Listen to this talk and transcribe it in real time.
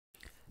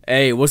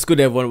Hey, what's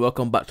good everyone?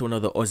 Welcome back to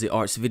another Aussie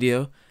Arts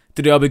video.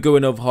 Today I'll be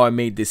going over how I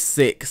made this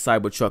sick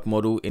Cybertruck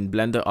model in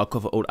Blender. I'll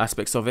cover all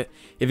aspects of it.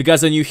 If you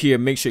guys are new here,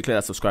 make sure you click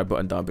that subscribe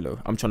button down below.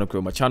 I'm trying to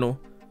grow my channel.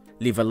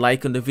 Leave a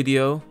like on the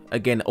video.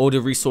 Again, all the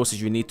resources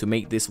you need to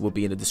make this will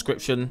be in the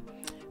description.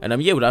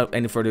 And yeah, without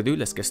any further ado,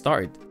 let's get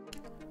started.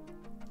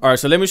 Alright,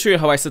 so let me show you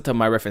how I set up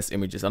my reference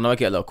images. I know I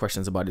get a lot of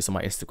questions about this on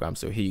my Instagram,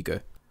 so here you go.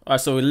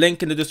 Alright, so a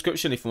link in the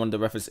description if you want the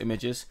reference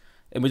images.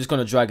 And we're just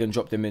going to drag and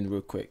drop them in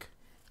real quick.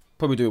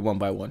 Probably do it one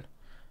by one.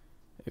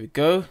 There we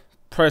go.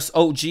 Press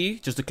Alt G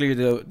just to clear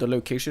the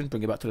location,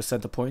 bring it back to the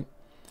center point,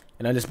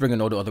 and then just bring in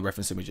all the other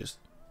reference images.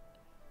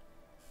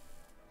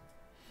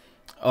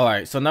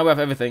 Alright, so now we have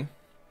everything.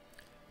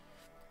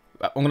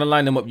 I'm gonna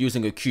line them up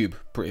using a cube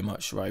pretty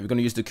much, right? We're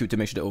gonna use the cube to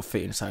make sure they all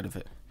fit inside of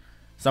it.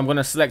 So I'm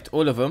gonna select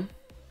all of them.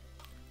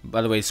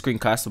 By the way,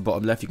 screencast, the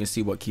bottom left, you can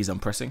see what keys I'm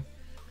pressing.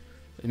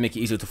 Make it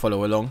easier to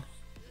follow along.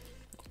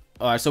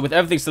 Alright, so with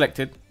everything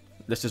selected,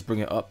 let's just bring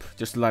it up.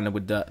 Just line it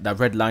with that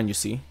red line you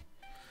see.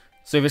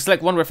 So if you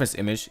select one reference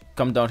image,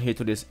 come down here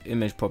to this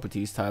image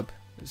properties tab.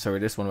 Sorry,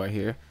 this one right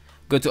here.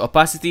 Go to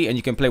opacity and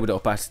you can play with the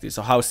opacity.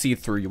 So how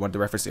see-through you want the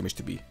reference image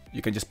to be.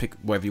 You can just pick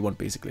whatever you want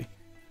basically.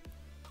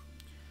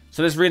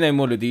 So let's rename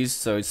all of these.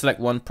 So select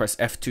one, press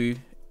F2,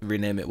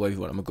 rename it whatever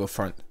you want. I'm gonna go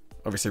front.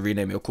 Obviously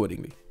rename it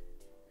accordingly.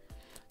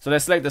 So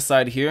let's select the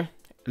side here.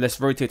 Let's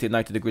rotate it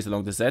 90 degrees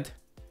along the Z.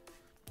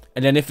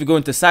 And then if we go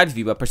into side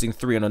view by pressing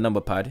 3 on the number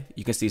pad,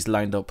 you can see it's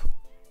lined up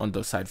on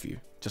the side view,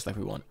 just like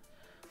we want.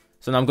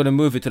 So now I'm going to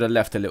move it to the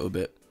left a little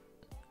bit.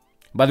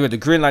 By the way, the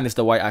green line is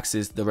the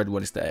y-axis, the red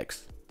one is the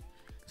x.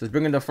 So let's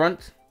bring in the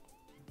front.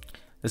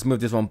 Let's move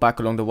this one back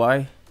along the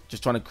y.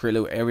 Just trying to create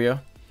a little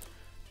area.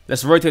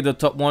 Let's rotate the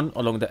top one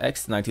along the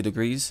x, 90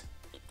 degrees.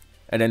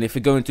 And then if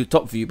we go into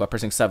top view by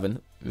pressing 7,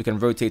 we can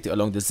rotate it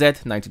along the z,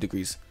 90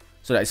 degrees.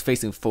 So that it's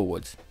facing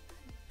forwards.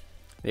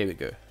 There we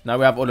go. Now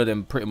we have all of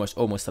them pretty much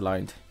almost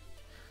aligned.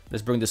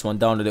 Let's bring this one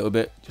down a little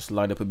bit, just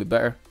line up a bit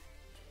better.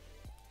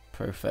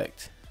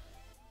 Perfect.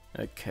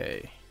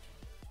 Okay.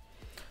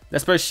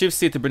 Let's press Shift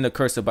C to bring the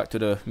cursor back to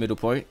the middle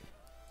point.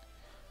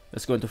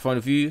 Let's go into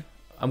front view.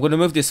 I'm going to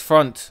move this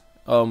front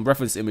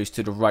reference image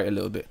to the right a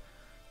little bit.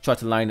 Try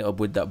to line it up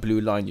with that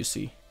blue line you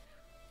see.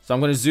 So I'm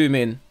going to zoom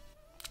in.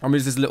 I'm going to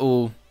use this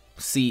little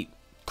seat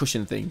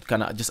cushion thing.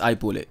 Kind of just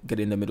eyeball it.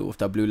 Get in the middle of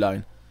that blue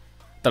line.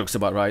 That looks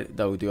about right.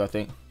 That will do, I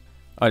think.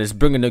 Alright, let's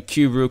bring in the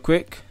cube real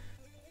quick.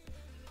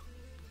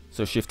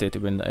 So Shift A to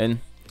bring that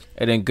in.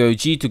 And then go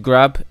G to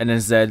grab, and then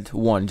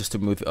Z1 just to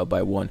move it up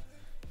by 1.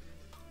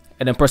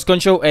 And then press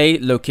Ctrl A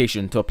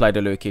location to apply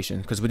the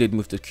location, because we did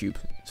move the cube.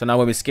 So now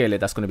when we scale it,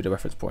 that's going to be the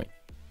reference point.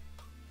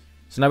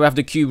 So now we have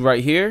the cube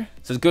right here.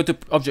 So let's go to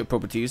object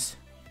properties.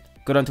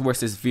 Go down to where it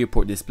says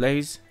viewport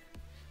displays.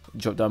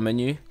 Drop down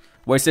menu.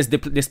 Where it says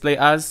display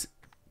as,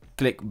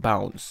 click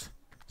bounds.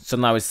 So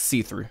now it's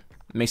see-through.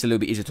 Makes it a little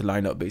bit easier to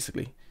line up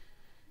basically.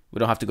 We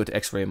don't have to go to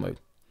X-ray mode.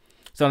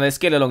 So now let's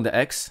scale along the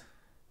X.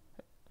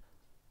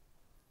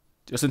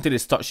 Just until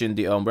it's touching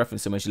the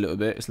reference image a little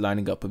bit. It's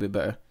lining up a bit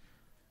better.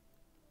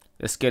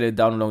 Let's scale it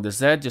down along the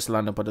Z. Just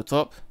line up at the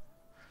top.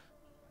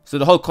 So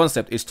the whole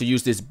concept is to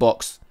use this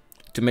box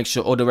to make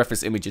sure all the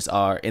reference images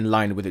are in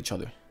line with each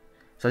other.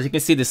 So as you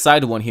can see, the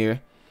side one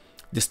here,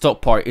 this top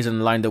part isn't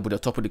lined up with the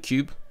top of the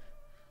cube,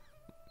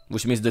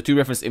 which means the two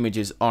reference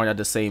images aren't at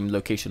the same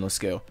location or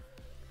scale.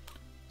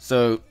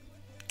 So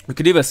we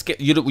could either scale.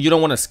 You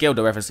don't want to scale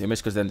the reference image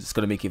because then it's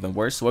going to make it even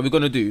worse. So what we're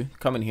going to do,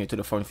 come in here to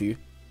the front view.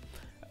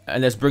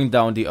 And let's bring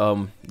down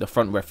the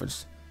front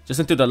reference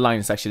just until the line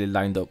is actually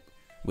lined up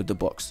with the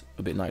box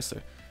a bit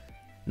nicer.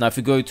 Now if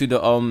we go to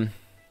the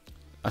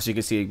as you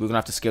can see, we're gonna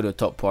have to scale the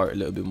top part a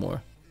little bit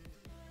more,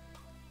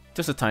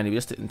 just a tiny bit,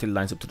 just until it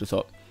lines up to the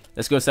top.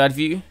 Let's go side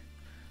view.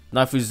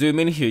 Now if we zoom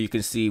in here, you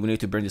can see we need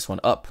to bring this one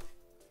up,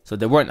 so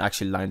they weren't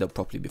actually lined up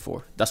properly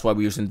before. That's why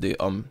we're using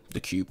the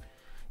cube.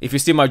 If you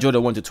see my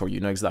Jordan 1 tutorial, you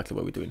know exactly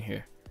what we're doing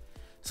here.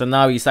 So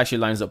now it actually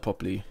lines up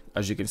properly,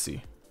 as you can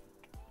see.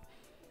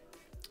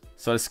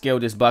 So let's scale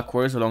this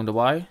backwards along the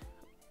Y, and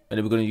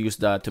then we're going to use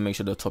that to make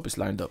sure the top is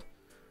lined up.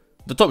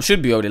 The top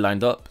should be already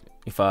lined up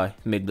if I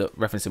made the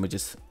reference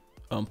images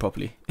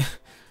properly.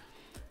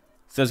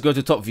 So let's go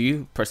to top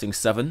view, pressing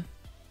 7,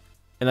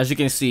 and as you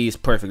can see, it's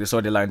perfect. It's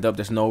already lined up.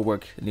 There's no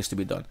work that needs to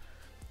be done.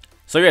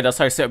 So yeah, that's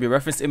how you set up your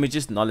reference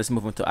images. Now let's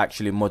move on to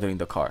actually modeling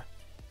the car.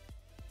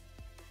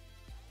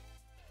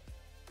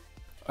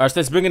 Alright, so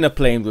let's bring in a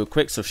plane real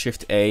quick. So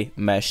Shift A,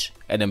 mesh,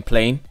 and then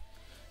plane.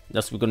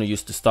 That's what we're going to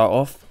use to start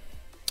off.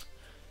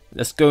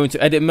 Let's go into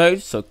edit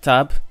mode, so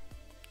tab.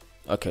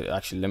 Okay,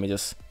 actually, let me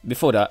just,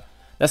 before that,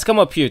 let's come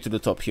up here to the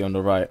top here on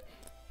the right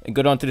and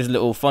go down to this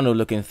little funnel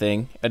looking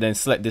thing and then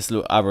select this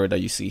little arrow that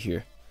you see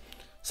here.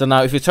 So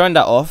now if you turn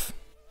that off,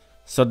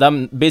 so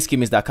that basically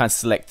means that I can't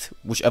select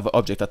whichever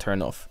object I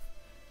turn off,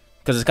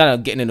 because it's kind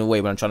of getting in the way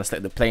when I'm trying to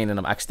select the plane and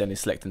I'm accidentally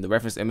selecting the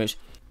reference image.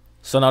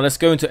 So now let's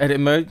go into edit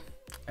mode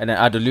and then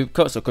add a loop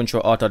cut. So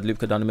Ctrl Alt, add loop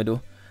cut down the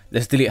middle.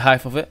 Let's delete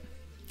half of it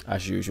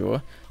as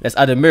usual. Let's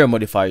add a mirror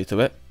modifier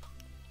to it.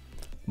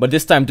 But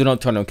this time, do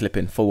not turn on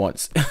clipping for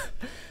once.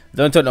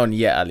 Don't turn it on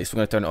yet, at least. We're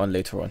going to turn it on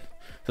later on.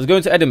 So let's go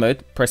into edit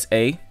mode, press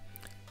A.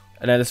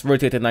 And then let's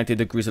rotate it 90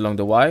 degrees along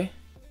the Y.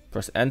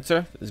 Press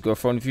enter. Let's go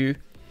front view.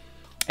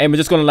 And we're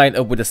just going to line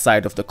up with the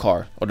side of the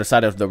car, or the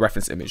side of the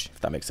reference image, if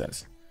that makes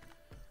sense.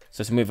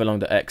 So let's move along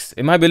the X.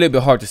 It might be a little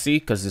bit hard to see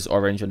because it's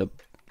orange and the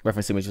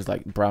reference image is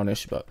like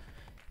brownish, but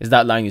it's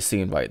that line you're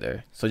seeing right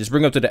there. So just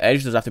bring up to the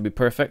edge. Doesn't have to be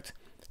perfect.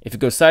 If you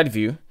go side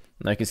view,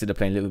 now you can see the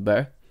plane a little bit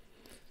better.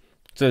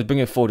 So let's bring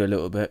it forward a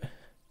little bit.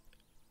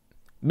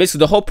 Basically,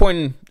 the whole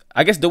point,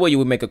 I guess the way you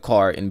would make a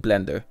car in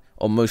Blender,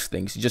 or most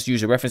things, you just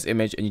use a reference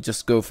image and you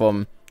just go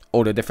from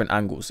all the different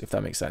angles, if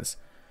that makes sense.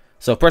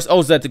 So press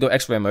OZ to go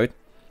X-ray mode.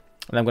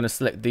 And I'm going to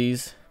select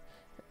these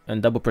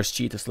and double press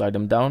G to slide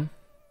them down.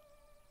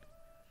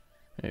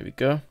 There we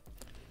go.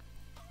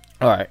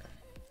 Alright.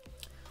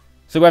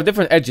 So we have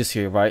different edges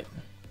here, right?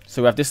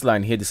 So we have this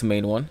line here, this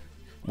main one,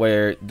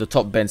 where the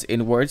top bends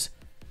inwards.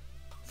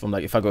 From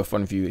like, if I go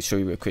front view, show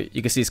you real quick.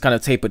 You can see it's kind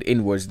of tapered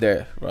inwards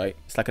there, right?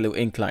 It's like a little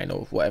incline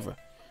or whatever.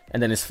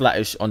 And then it's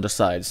flattish on the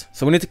sides.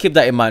 So we need to keep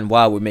that in mind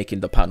while we're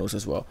making the panels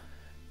as well.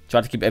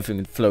 Try to keep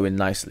everything flowing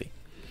nicely.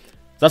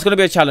 So that's going to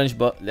be a challenge,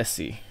 but let's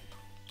see.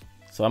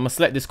 So I'm going to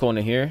select this corner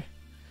here.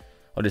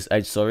 Or this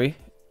edge, sorry.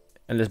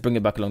 And let's bring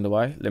it back along the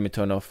Y. Let me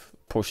turn off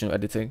portion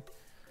editing.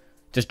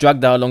 Just drag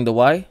that along the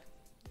Y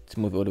to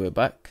move it all the way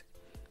back.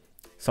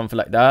 Something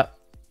like that.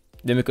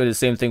 Then we could do the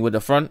same thing with the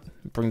front.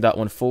 Bring that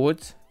one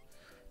forward.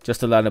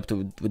 Just to line up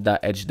with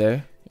that edge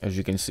there, as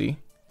you can see.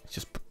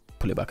 Just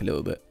pull it back a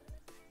little bit.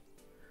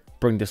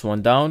 Bring this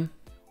one down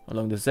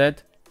along the Z.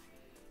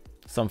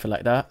 Something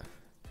like that.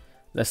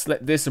 Let's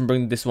select this and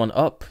bring this one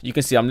up. You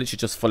can see I'm literally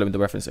just following the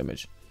reference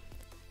image.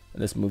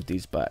 And let's move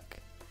these back.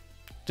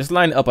 Just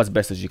line it up as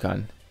best as you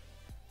can.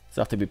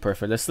 Doesn't have to be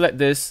perfect. Let's select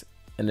this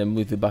and then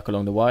move it back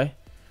along the Y.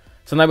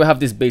 So now we have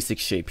this basic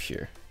shape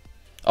here.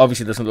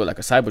 Obviously it doesn't look like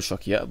a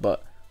Cybertruck yet,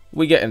 but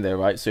we're getting there,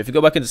 right? So if you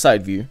go back into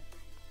side view,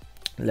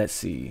 let's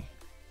see.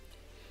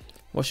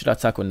 What should I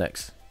tackle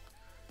next?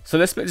 So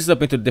let's split this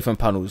up into different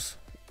panels,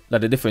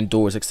 like the different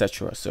doors,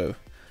 etc. So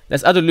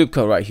let's add a loop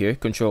cut right here.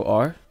 Control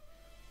R.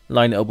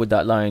 Line it up with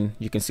that line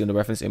you can see on the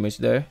reference image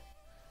there.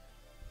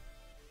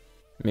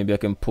 Maybe I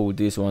can pull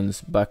these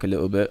ones back a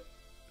little bit.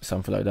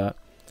 Something like that.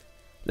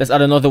 Let's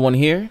add another one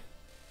here.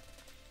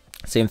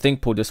 Same thing.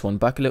 Pull this one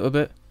back a little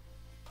bit.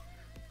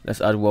 Let's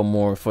add one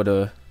more for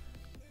the...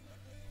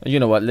 You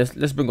know what?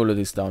 Let's bring all of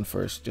this down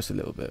first. Just a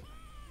little bit.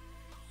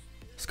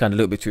 It's kind of a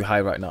little bit too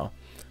high right now.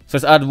 So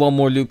let's add one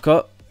more loop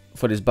cut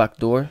for this back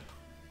door.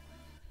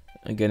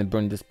 Again,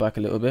 bring this back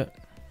a little bit.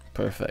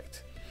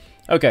 Perfect.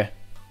 Okay.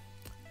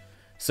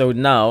 So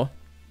now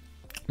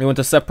we want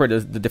to separate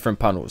the different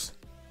panels.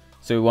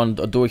 So we want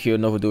a door here,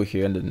 another door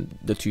here, and then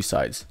the two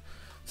sides.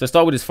 So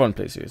start with this front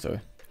place here. So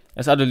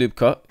let's add a loop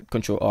cut.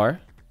 Control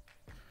R.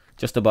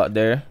 Just about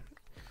there.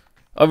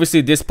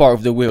 Obviously, this part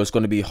of the wheel is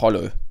going to be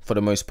hollow for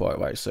the most part,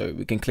 right? So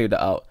we can clear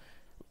that out.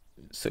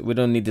 So we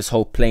don't need this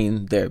whole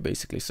plane there,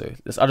 basically. So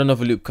let's add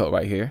another loop cut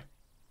right here.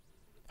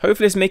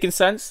 Hopefully it's making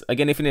sense.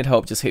 Again, if you need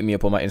help, just hit me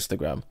up on my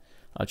Instagram.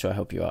 I'll try to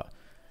help you out.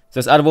 So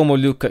let's add one more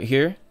loop cut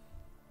here.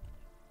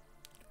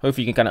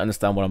 Hopefully you can kind of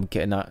understand what I'm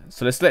getting at.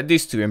 So let's select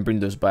these two and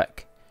bring those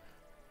back.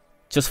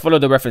 Just follow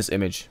the reference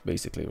image,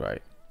 basically,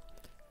 right?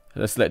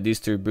 Let's select these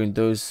two, bring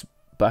those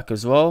back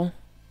as well.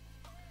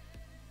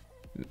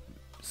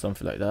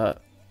 Something like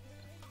that.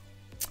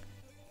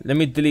 Let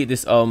me delete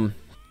this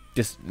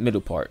this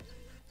middle part.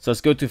 So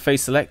let's go to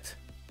face select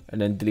and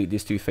then delete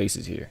these two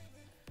faces here.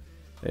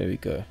 There we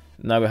go.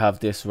 Now we have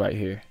this right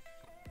here.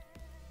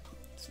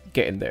 It's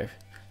getting there.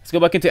 Let's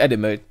go back into edit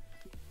mode.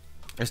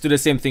 Let's do the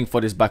same thing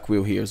for this back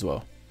wheel here as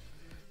well.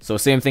 So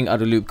same thing,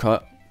 add a loop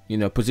cut. You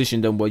know,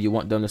 position them where you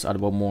want them. Let's add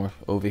one more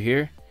over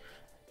here.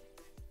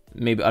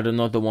 Maybe add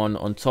another one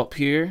on top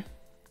here.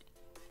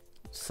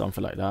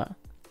 Something like that.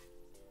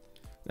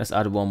 Let's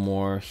add one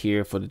more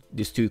here for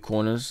these two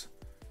corners.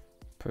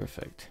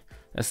 Perfect.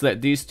 Let's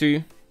select these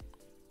two.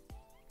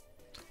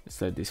 Let's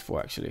select these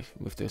four actually.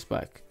 Move this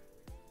back.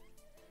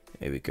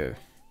 There we go.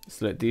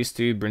 Select these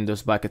two. Bring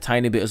those back a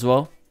tiny bit as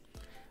well.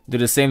 Do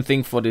the same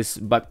thing for this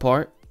back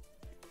part.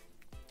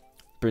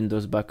 Bring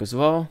those back as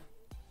well.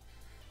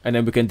 And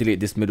then we can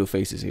delete this middle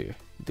faces here.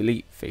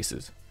 Delete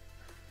faces.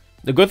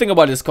 The good thing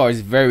about this car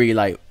is very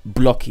like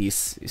blocky.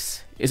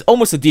 It's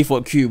almost a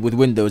default cube with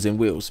windows and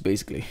wheels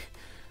basically.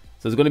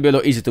 So it's going to be a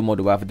lot easier to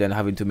model rather than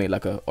having to make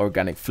like a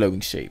organic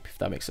flowing shape, if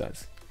that makes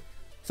sense.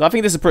 So I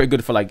think this is pretty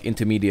good for like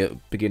intermediate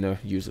beginner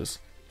users.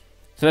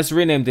 So let's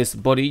rename this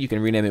body. You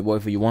can rename it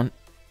whatever you want.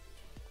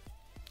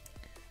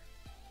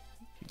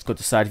 Let's go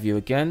to side view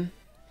again.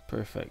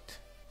 Perfect.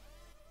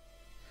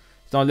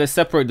 So now let's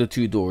separate the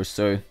two doors.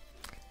 So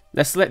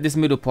let's select this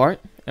middle part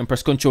and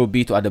press Ctrl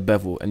B to add a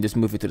bevel and just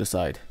move it to the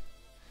side.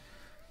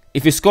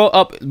 If you scroll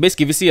up,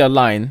 basically if you see a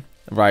line,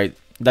 right,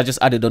 that just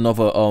added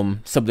another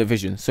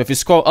subdivision. So if you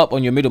scroll up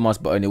on your middle mouse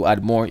button, it will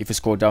add more. If you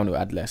scroll down, it will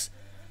add less.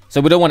 So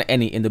we don't want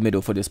any in the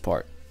middle for this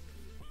part.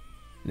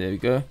 There we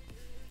go.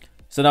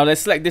 So now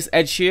let's select this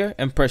edge here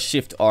and press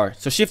Shift R.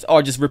 So Shift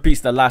R just repeats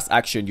the last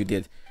action you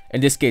did.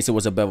 In this case, it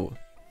was a bevel.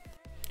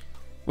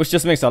 which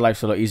just makes our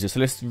lives a lot easier. So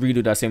let's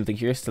redo that same thing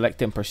here.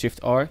 Select it and press Shift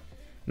R.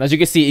 And as you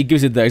can see, it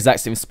gives it the exact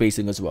same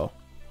spacing as well.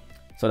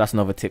 So that's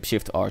another tip,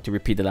 Shift R, to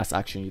repeat the last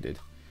action you did.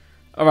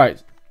 Alright,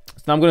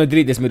 so now I'm going to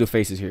delete these middle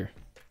faces here.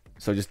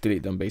 So just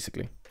delete them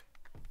basically.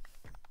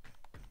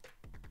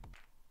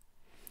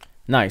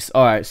 Nice.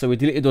 Alright, so we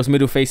deleted those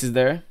middle faces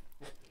there.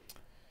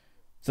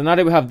 So now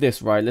that we have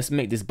this, right, let's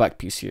make this back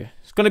piece here.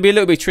 It's going to be a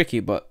little bit tricky,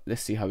 but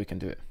let's see how we can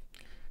do it.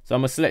 So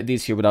I'm going to select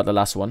these here without the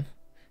last one.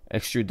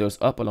 Extrude those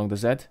up along the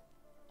Z.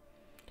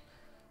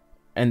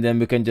 And then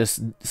we can just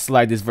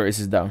slide these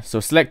vertices down. So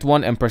select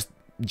one and press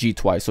G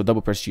twice. So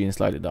double press G and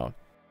slide it down.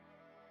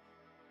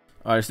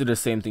 Alright, let's do the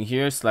same thing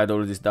here. Slide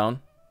all of this down.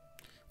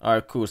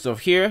 Alright, cool. So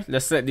here,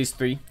 let's select these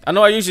three. I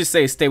know I usually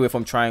say stay away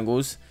from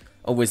triangles.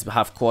 Always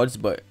have quads.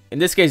 But in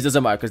this case, it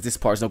doesn't matter because this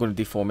part is not going to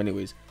deform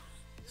anyways.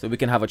 So we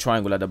can have a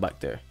triangle at the back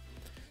there.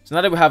 So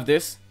now that we have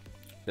this,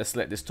 let's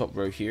select this top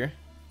row here.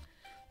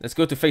 Let's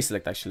go to face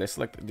select actually. Let's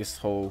select this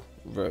whole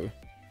row.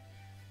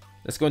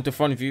 Let's go into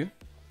front view.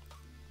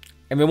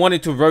 And we want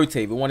it to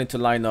rotate. We want it to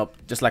line up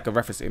just like a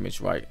reference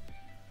image, right?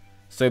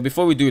 So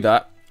before we do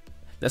that,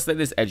 let's select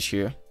this edge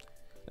here.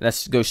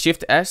 Let's go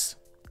Shift S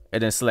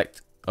and then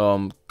select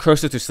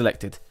cursor to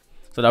selected.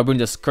 So that'll bring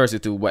this cursor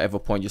to whatever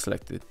point you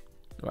selected.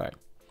 Right.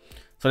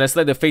 So let's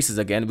select the faces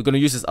again. We're going to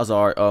use this as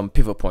our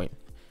pivot point.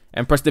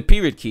 And press the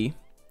period key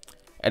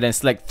and then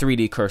select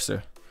 3D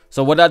cursor.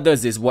 So what that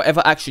does is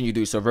whatever action you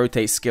do, so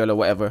rotate, scale or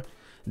whatever,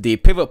 the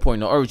pivot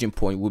point or origin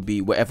point would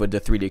be wherever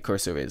the 3D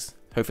cursor is.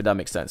 Hopefully that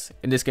makes sense.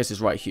 In this case, it's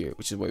right here,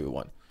 which is where we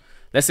want.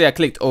 Let's say I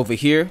clicked over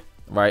here,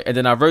 right? And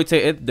then I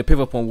rotated, the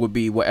pivot point would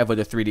be wherever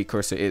the 3D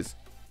cursor is,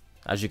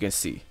 as you can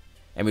see.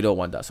 And we don't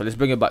want that. So let's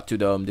bring it back to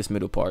the this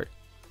middle part.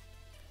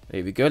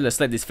 There we go. Let's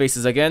select these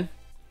faces again.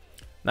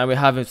 Now we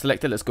have it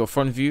selected. Let's go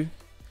front view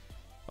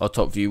or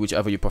top view,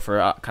 whichever you prefer.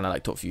 I kind of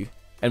like top view.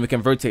 And we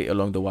can rotate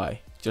along the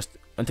Y, just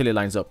until it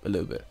lines up a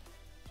little bit.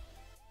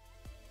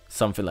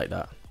 Something like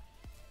that.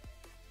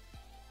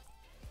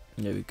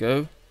 There we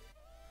go.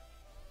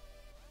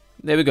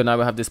 There we go. Now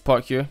we have this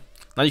part here.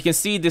 Now you can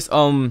see this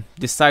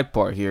this side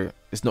part here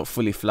is not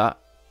fully flat.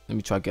 Let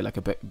me try to get like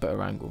a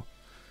better angle.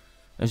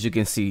 As you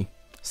can see,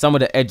 some of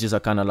the edges are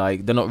kind of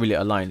like they're not really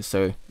aligned.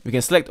 So we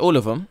can select all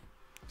of them.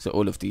 So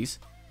all of these.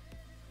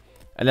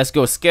 And let's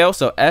go scale.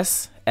 So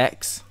S,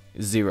 X,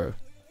 0.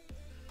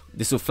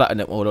 This will flatten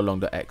them all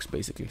along the X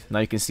basically. Now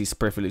you can see it's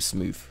perfectly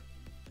smooth.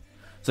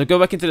 So go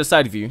back into the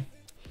side view.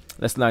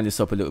 Let's line this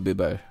up a little bit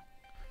better.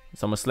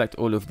 So I'm going to select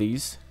all of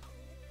these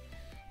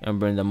and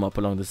bring them up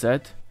along the Z.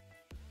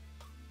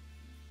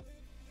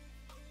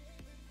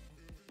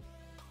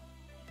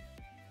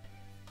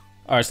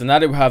 Alright, so now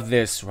that we have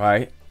this,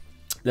 right,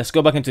 let's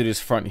go back into this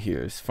front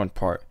here, this front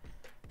part.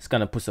 Let's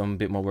kind of put some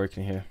bit more work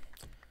in here.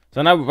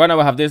 So now, right now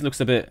we have this,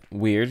 looks a bit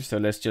weird. So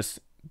let's just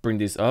bring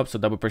this up. So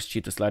double press G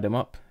to slide them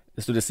up.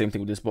 Let's do the same thing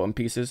with these bottom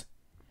pieces.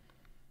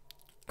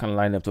 Kind of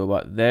line up to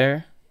about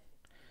there.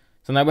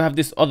 So now we have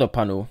this other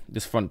panel,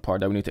 this front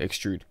part that we need to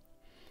extrude.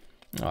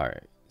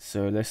 Alright,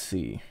 so let's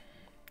see.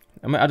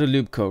 I'm gonna add a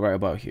loop code right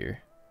about here.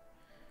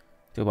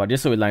 To about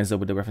this so it lines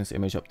up with the reference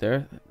image up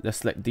there. Let's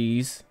select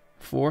these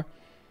 4,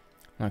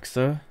 like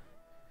so. And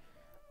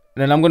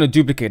then I'm gonna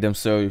duplicate them.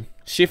 So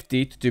Shift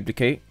D to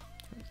duplicate.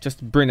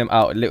 Just bring them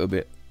out a little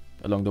bit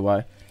along the Y.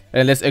 And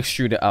then let's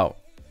extrude it out.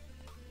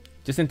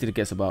 Just until it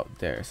gets about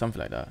there, something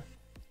like that.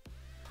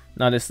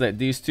 Now let's select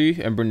these two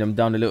and bring them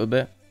down a little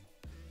bit.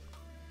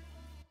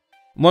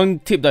 One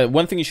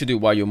thing you should do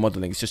while you're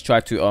modeling is just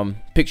try to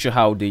picture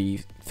how the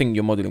thing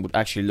you're modeling would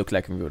actually look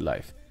like in real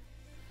life.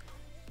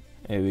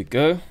 There we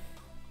go.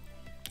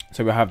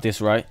 So we have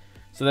this, right?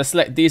 So let's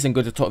select these and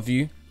go to top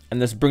view and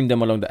let's bring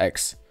them along the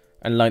X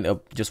and line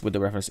up just with the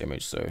reference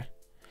image. So and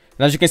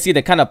as you can see,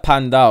 they're kind of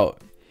panned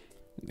out.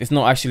 It's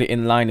not actually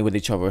in line with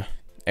each other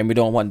and we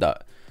don't want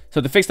that. So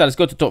to fix that, let's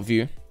go to top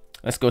view.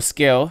 Let's go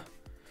scale.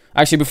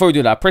 Actually, before we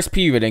do that, press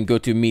period and go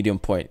to medium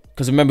point.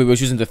 Because remember, we were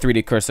using the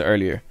 3D cursor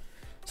earlier.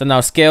 So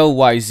now scale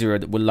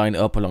Y0 will line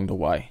up along the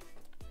Y.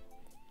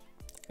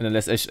 And then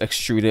let's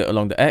extrude it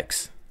along the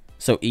X.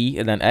 So E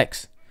and then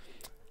X.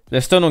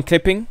 Let's turn on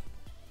clipping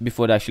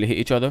before they actually hit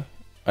each other.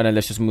 And then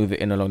let's just move it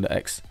in along the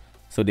X.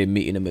 So they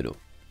meet in the middle.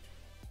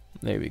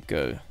 There we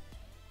go.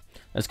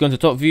 Let's go into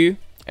top view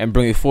and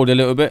bring it forward a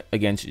little bit.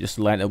 Again, to just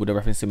line up with the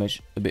reference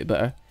image a bit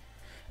better.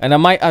 And I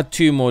might add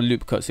 2 more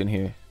loop cuts in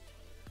here.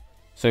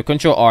 So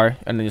Control R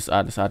and then just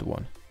add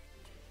one.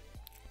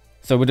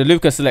 So with the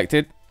loop cut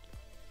selected,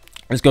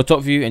 let's go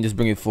top view and just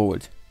bring it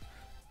forward.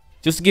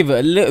 Just to give it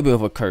a little bit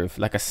of a curve,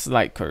 like a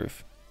slight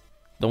curve.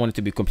 Don't want it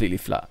to be completely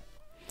flat.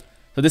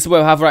 So this is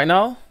what we have right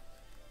now.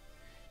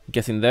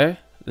 Getting there.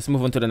 Let's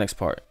move on to the next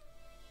part.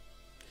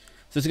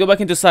 So let's go back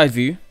into side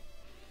view.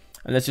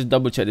 And let's just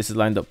double check this is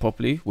lined up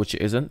properly, which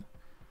it isn't.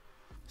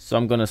 So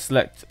I'm going to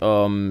select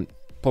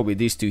probably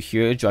these two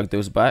here, drag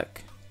those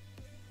back.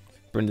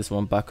 Bring this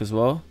one back as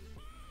well.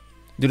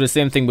 Do the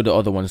same thing with the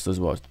other ones as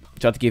well.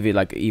 Try to give it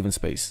like an even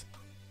space.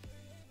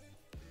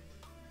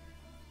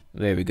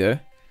 There we go.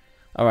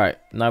 Alright,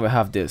 now we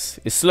have this.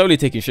 It's slowly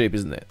taking shape,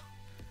 isn't it?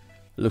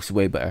 Looks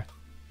way better.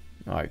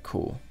 All right,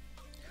 cool.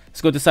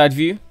 Let's go to side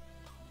view.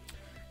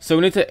 So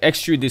we need to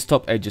extrude these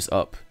top edges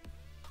up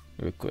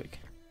real quick.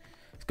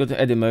 Let's go to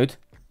edit mode.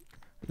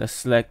 Let's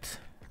select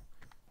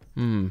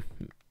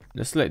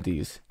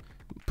these,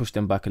 push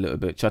them back a little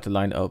bit, try to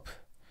line up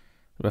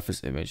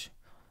reference image.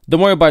 Don't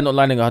worry about not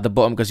lining up at the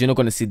bottom, because you're not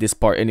going to see this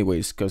part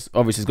anyways, because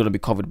obviously it's going to be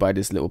covered by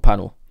this little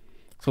panel,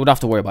 so we don't have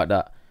to worry about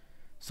that.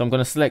 So I'm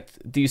going to select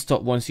these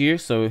top ones here,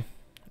 so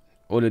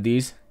all of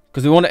these,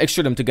 because we want to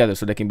extrude them together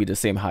so they can be the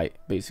same height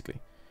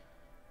basically.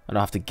 I don't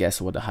have to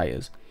guess what the height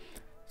is.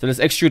 So let's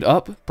extrude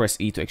up, press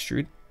E to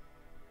extrude.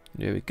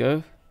 There we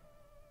go.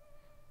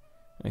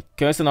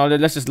 Okay, so now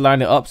let's just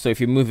line it up. So if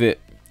you move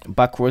it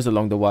backwards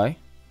along the Y,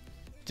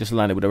 just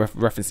line it with the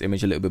reference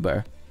image a little bit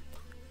better.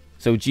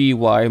 So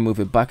GY, move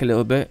it back a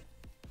little bit.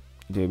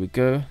 There we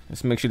go.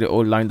 Let's make sure they're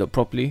all lined up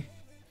properly.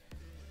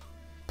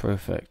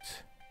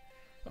 Perfect.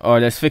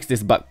 Alright, let's fix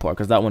this back part,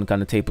 because that one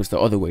kind of tapers the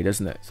other way,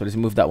 doesn't it? So let's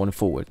move that one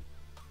forward.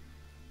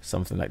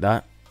 Something like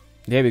that.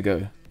 There we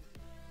go.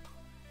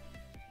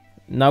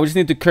 Now we just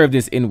need to curve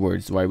this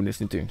inwards, right? We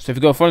just need to. So if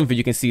you go front view,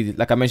 you can see,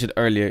 like I mentioned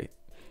earlier,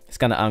 it's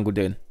kind of angled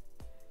in.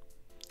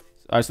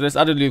 Alright, so let's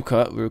add a loop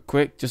cut real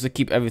quick, just to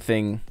keep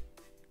everything,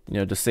 you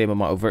know, the same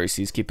amount of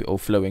vertices, keep it all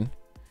flowing,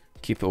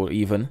 keep it all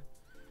even.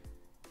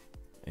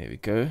 There we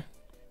go.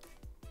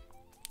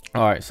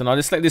 Alright, so now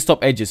let's select these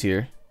top edges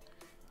here.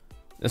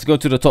 Let's go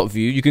to the top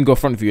view. You can go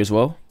front view as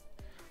well.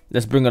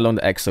 Let's bring along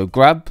the X. So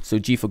grab, so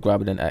G for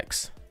grab and then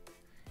X.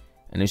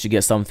 And then you should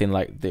get something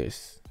like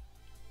this.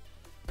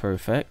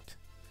 Perfect.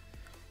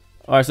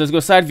 Alright, so let's go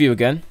side view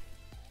again.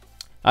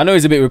 I know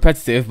it's a bit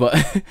repetitive, but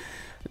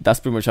that's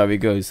pretty much how it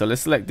goes. So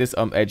let's select this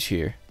edge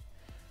here,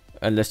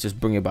 and let's just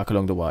bring it back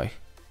along the Y,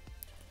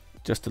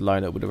 just to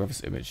line up with the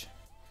reference image.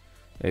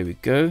 There we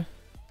go.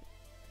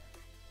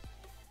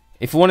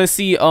 If you want to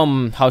see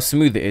how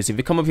smooth it is, if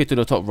you come up here to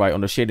the top right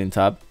on the shading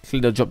tab,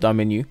 click the drop down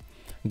menu,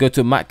 go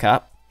to matte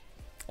cap,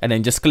 and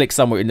then just click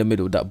somewhere in the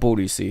middle, that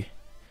border you see,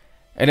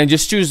 and then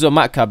just choose a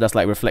matte cap that's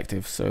like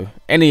reflective. So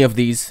any of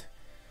these,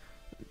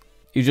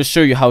 you just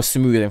show you how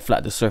smooth and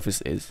flat the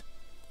surface is.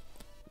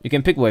 You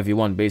can pick whatever you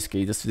want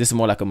basically. This is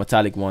more like a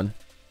metallic one.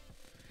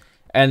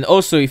 And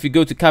also if you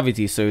go to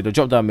cavity, so the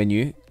drop down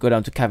menu, go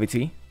down to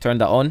cavity, turn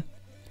that on,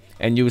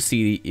 and you will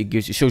see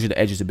it shows you the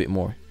edges a bit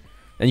more.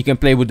 And you can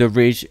play with the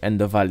ridge and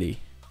the valley.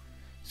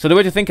 So the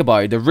way to think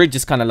about it, the ridge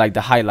is kind of like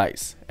the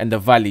highlights and the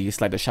valley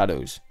is like the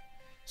shadows.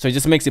 So it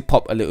just makes it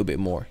pop a little bit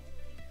more.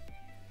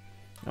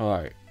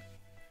 Alright.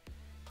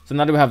 So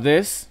now that we have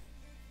this,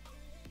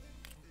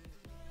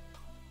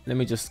 let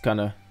me just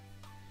kind of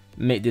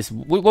make this,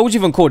 what would you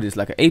even call this,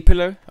 like an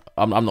A-pillar?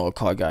 I'm not a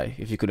car guy,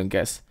 if you couldn't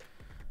guess.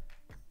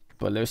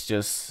 But let's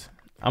just,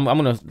 I'm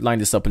gonna line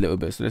this up a little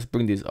bit. So let's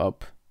bring this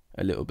up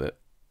a little bit.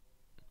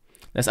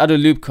 Let's add a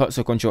loop cut,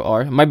 so Control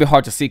R. It might be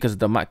hard to see because of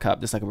the matte cap,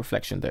 there's like a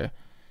reflection there.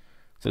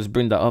 So let's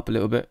bring that up a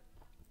little bit.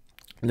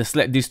 Let's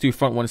select these two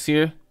front ones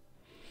here.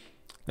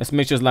 Let's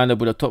make sure it's lined up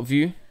with the top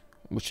view,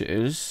 which it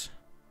is.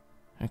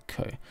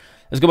 Okay.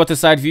 Let's go back to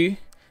side view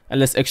and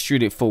let's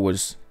extrude it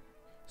forwards.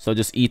 So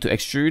just E to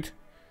extrude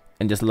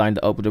and just line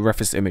that up with the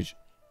reference image.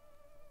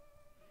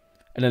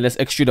 And then let's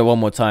extrude it one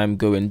more time,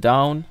 going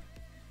down.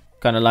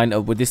 Kind of line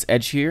up with this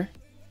edge here.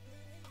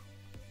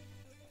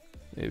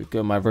 There we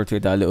go. Might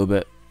rotate that a little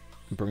bit.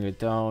 Bring it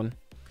down.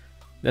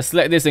 Let's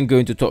select this and go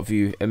into top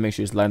view and make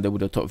sure it's lined up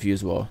with the top view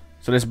as well.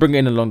 So let's bring it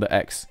in along the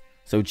X.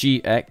 So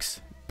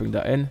GX, bring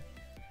that in.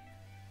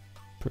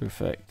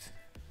 Perfect.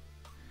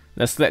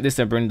 Let's select this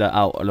and bring that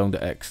out along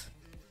the X.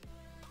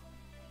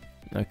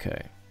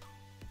 Okay.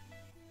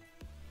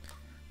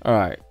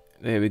 Alright,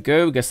 there we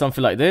go. We get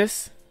something like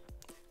this.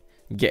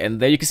 Getting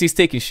there. You can see it's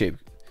taking shape.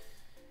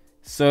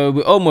 So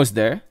we're almost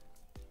there.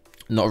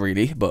 Not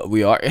really, but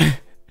we are.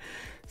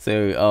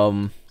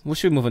 So what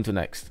should we move on to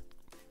next?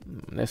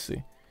 Let's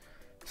see.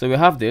 So we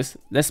have this.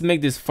 Let's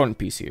make this front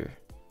piece here.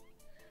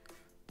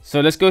 So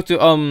let's go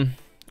to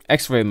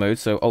X-ray mode.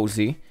 So Alt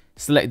Z.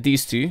 Select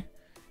these two,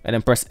 and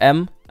then press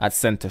M at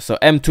center. So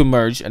M to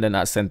merge, and then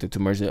at center to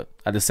merge it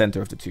at the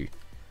center of the two.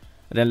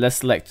 And then let's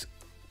select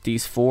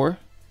these four.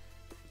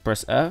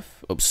 Press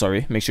F. Oops,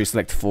 sorry. Make sure you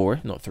select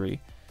 4, not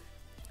 3.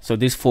 So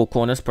these 4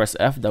 corners, press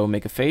F. That will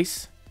make a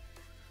face.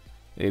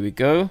 There we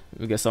go.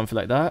 We get something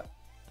like that.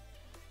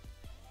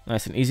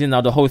 Nice and easy.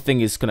 Now the whole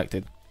thing is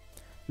connected.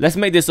 Let's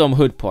make this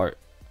hood part.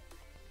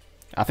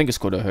 I think it's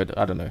called a hood.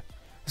 I don't know.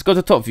 Let's go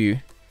to top view,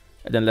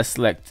 and then let's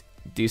select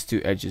these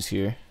two edges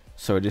here.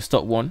 So this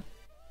top one,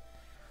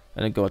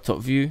 and then go to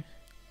top view,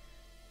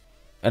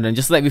 and then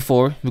just like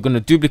before, we're gonna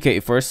duplicate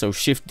it first. So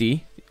Shift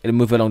D and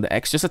move along the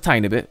X just a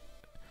tiny bit.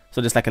 So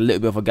there's like a little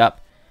bit of a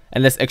gap,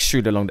 and let's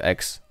extrude along the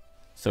X.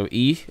 So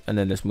E, and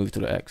then let's move to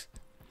the X.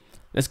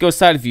 Let's go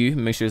side view,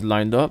 make sure it's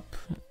lined up.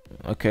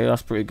 Okay,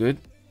 that's pretty good.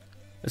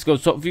 Let's go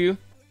top view,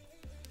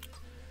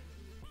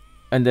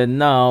 and then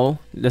now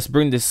let's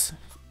bring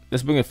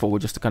it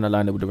forward just to kind of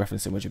line up with the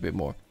reference image a bit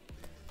more.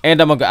 And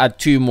I'm gonna add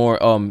 2 more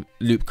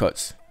loop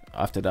cuts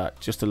after that,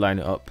 just to line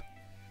it up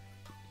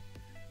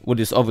with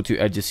these other 2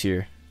 edges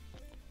here.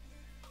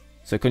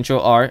 So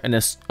Control R, and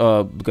then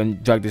we're gonna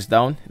drag this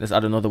down. Let's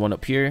add another one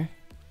up here.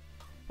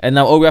 And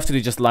now all we have to do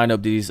is just line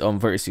up these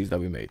vertices that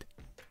we made.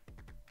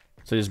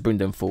 So just bring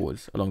them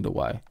forwards along the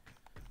Y.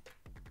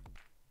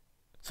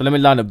 So let me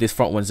line up these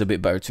front ones a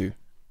bit better too.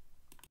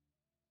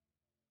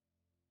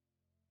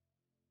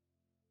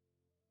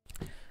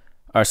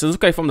 Alright, so let's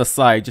look at it from the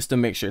side just to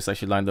make sure it's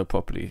actually lined up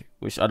properly,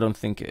 which I don't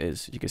think it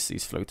is. You can see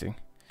it's floating.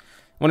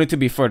 I want it to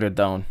be further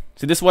down.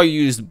 So this is why you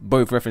use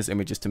both reference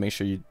images, to make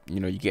sure you're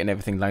getting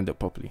everything lined up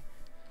properly.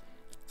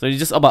 So it's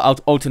just about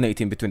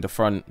alternating between the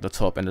front, the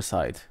top, and the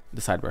side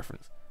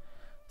reference.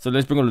 So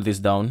let's bring all of this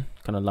down,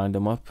 kind of line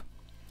them up.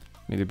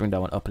 Maybe bring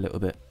that one up a little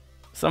bit.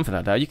 Something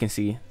like that. You can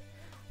see.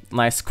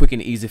 Nice, quick,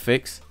 and easy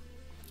fix.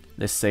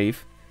 Let's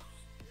save.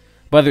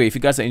 By the way, if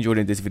you guys are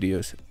enjoying these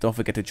videos, don't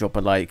forget to drop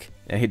a like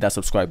and hit that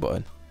subscribe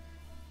button.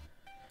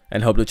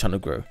 And help the channel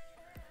grow.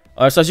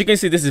 Alright, so as you can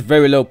see, this is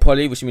very low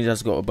poly, which means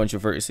it's got a bunch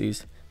of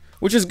vertices.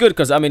 Which is good,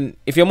 because, I mean,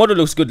 if your model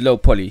looks good low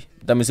poly,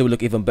 that means it will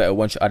look even better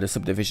once you add a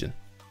subdivision.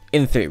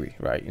 In theory,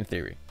 right? In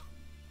theory.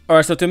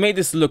 Alright, so to make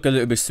this look a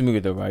little bit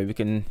smoother, right, we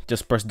can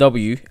just press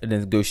W and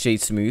then go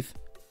shade smooth.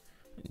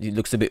 It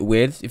looks a bit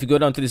weird. If you go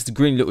down to this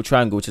green little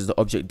triangle, which is the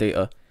object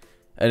data,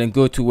 and then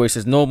go to where it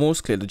says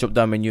normals, click the drop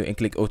down menu and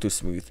click auto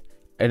smooth,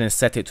 and then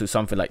set it to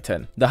something like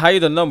 10. The higher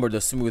the number,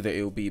 the smoother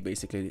it will be,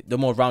 basically. The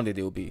more rounded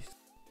it will be.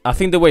 I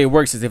think the way it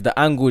works is if the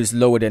angle is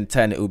lower than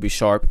 10, it will be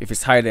sharp. If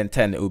it's higher than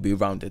 10, it will be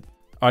rounded.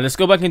 Alright, let's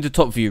go back into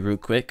top view real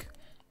quick.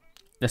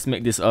 Let's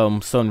make this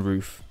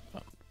sunroof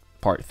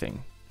part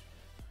thing.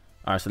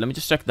 Alright, so let me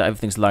just check that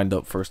everything's lined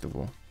up first of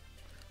all.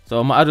 So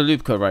I'm gonna add a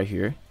loop cut right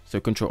here. So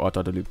Control Alt,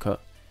 add a loop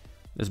cut.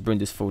 Let's bring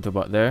this photo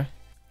about there.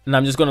 And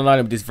I'm just gonna line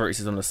up these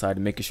vertices on the side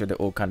and making sure they're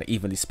all kind of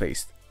evenly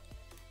spaced.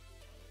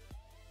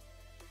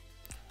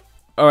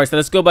 Alright, so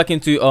let's go back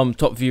into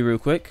top view real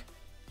quick.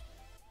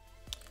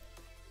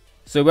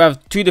 So we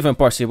have two different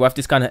parts here. We have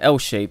this kind of L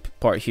shape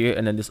part here,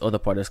 and then this other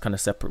part that's kind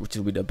of separate, which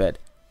is with the bed.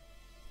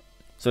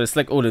 So let's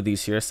select all of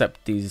these here,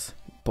 except these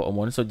bottom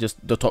ones, so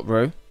just the top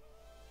row.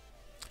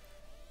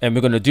 And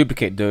we're going to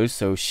duplicate those,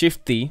 so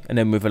Shift D, and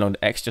then move along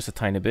the X just a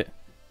tiny bit.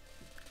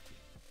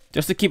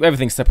 Just to keep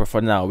everything separate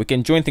for now. We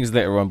can join things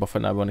later on, but for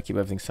now we want to keep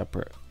everything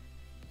separate.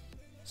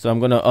 So I'm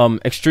going to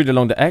extrude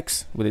along the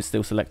X with it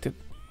still selected.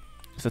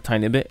 Just a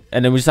tiny bit.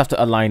 And then we just have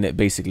to align it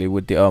basically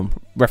with the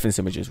reference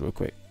images real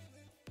quick.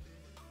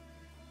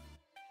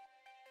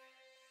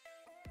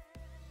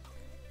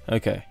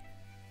 Okay.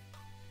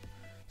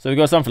 So we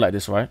got something like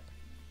this, right?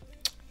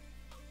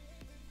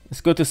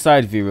 Let's go to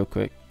side view real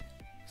quick.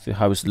 See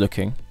how it's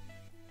looking.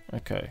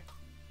 Okay.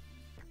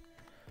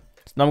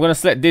 So now I'm going to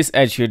select this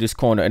edge here, this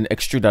corner, and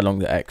extrude along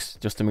the X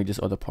just to make this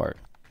other part.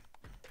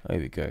 There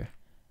we go.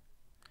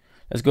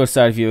 Let's go to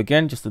side view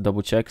again just to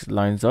double check it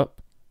lines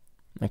up.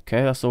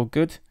 Okay, that's all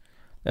good.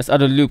 Let's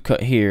add a loop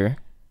cut here.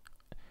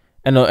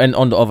 And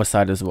on the other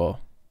side as well.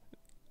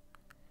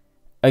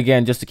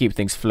 Again, just to keep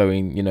things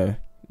flowing, you know,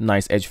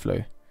 nice edge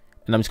flow.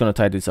 And I'm just going to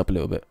tidy this up a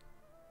little bit.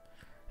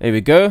 There we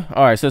go.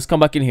 Alright, so let's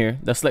come back in here.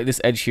 Let's select this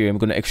edge here and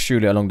we're going to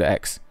extrude it along the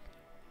X.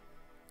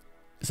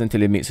 Just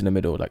until it meets in the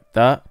middle like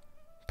that.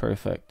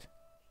 Perfect.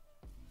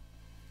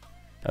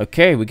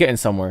 Okay, we're getting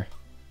somewhere.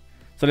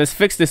 So let's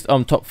fix this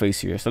top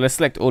face here. So let's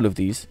select all of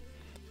these.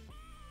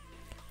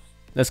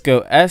 Let's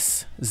go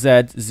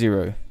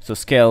SZ0. So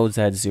scale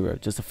Z0,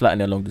 just to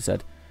flatten it along the Z.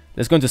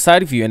 Let's go into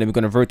side view and then we're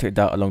going to rotate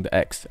that along the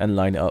X and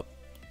line it up.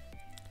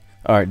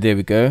 Alright, there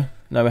we go.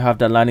 Now we have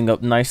that lining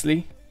up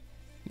nicely.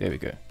 There we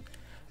go.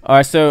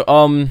 Alright, so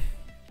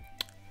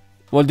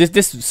well, this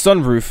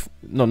sunroof,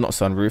 no, not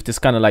sunroof, this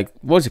kind of like,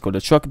 what's it called,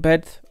 a truck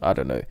bed? I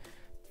don't know.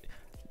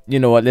 You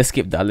know what, let's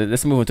skip that.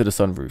 Let's move on to the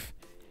sunroof.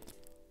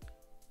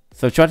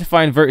 So try to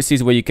find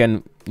vertices where you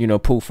can, you know,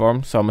 pull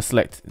from. So I'm gonna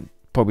select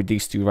probably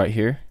these two right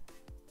here,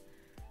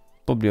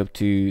 probably up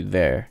to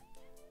there.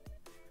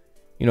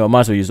 You know, I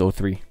might as well use all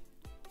three.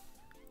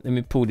 Let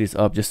me pull this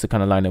up just to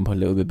kind of line them up a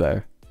little bit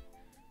better.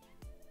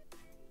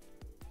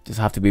 Just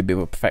have to be a bit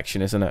of a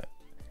perfectionist, isn't it?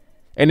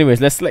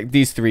 Anyways, let's select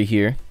these three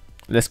here.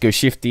 Let's go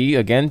Shift D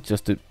again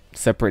just to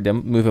separate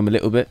them, move them a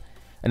little bit,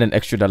 and then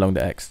extrude along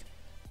the X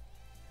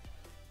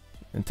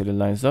until it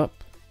lines up.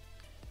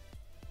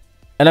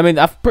 And I mean,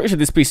 I'm pretty sure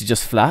this piece is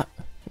just flat.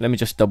 Let me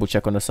just double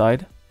check on the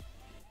side.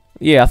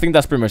 Yeah, I think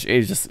that's pretty much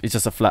it. It's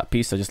just a flat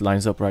piece that just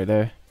lines up right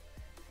there.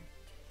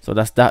 So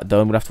that's that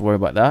done. We don't have to worry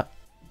about that.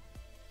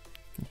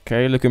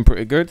 Okay, looking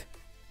pretty good.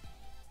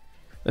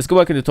 Let's go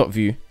back into top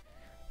view.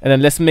 And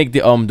then let's make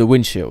the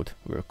windshield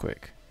real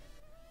quick.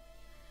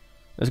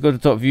 Let's go to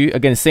top view.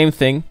 Again, same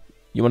thing.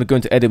 You want to go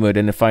into edit mode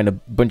and then find a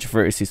bunch of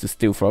vertices to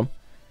steal from.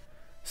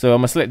 So I'm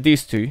going to select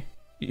these two.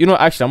 You know,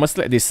 actually, I'm going to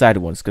select these side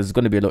ones because it's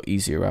going to be a lot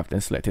easier rather than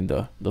selecting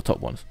the top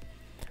ones.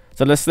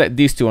 So let's select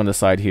these two on the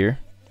side here,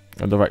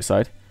 on the right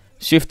side.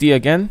 Shift D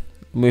again.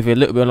 Move it a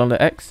little bit along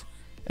the X.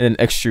 And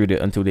then extrude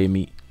it until they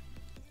meet.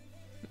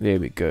 There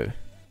we go.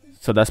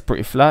 So that's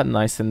pretty flat,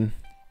 nice and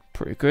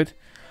pretty good.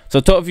 So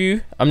top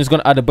view, I'm just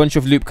going to add a bunch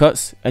of loop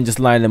cuts and just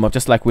line them up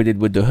just like we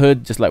did with the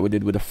hood, just like we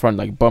did with the front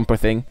like bumper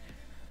thing.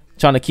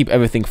 Trying to keep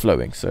everything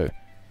flowing. So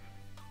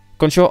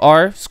Control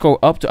R, scroll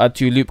up to add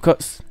 2 loop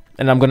cuts.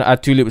 And I'm going to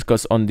add 2 loop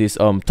cuts on this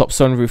top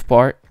sunroof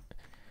part.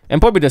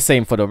 And probably the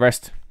same for the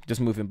rest,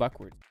 just moving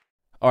backwards.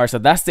 Alright, so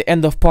that's the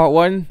end of part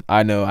 1.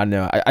 I know.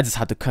 I just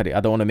had to cut it. I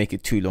don't want to make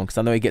it too long because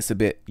I know it gets a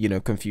bit, you know,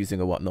 confusing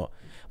or whatnot.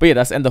 But yeah,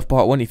 that's the end of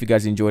part 1. If you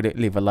guys enjoyed it,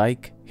 leave a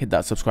like, hit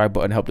that subscribe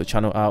button, help the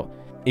channel out.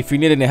 If you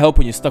need any help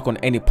when you're stuck on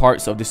any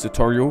parts of this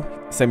tutorial,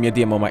 send me a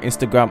DM on my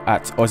Instagram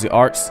at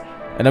AussieArts.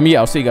 And yeah,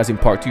 I'll see you guys in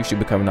part 2. Should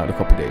be coming out in a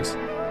couple days.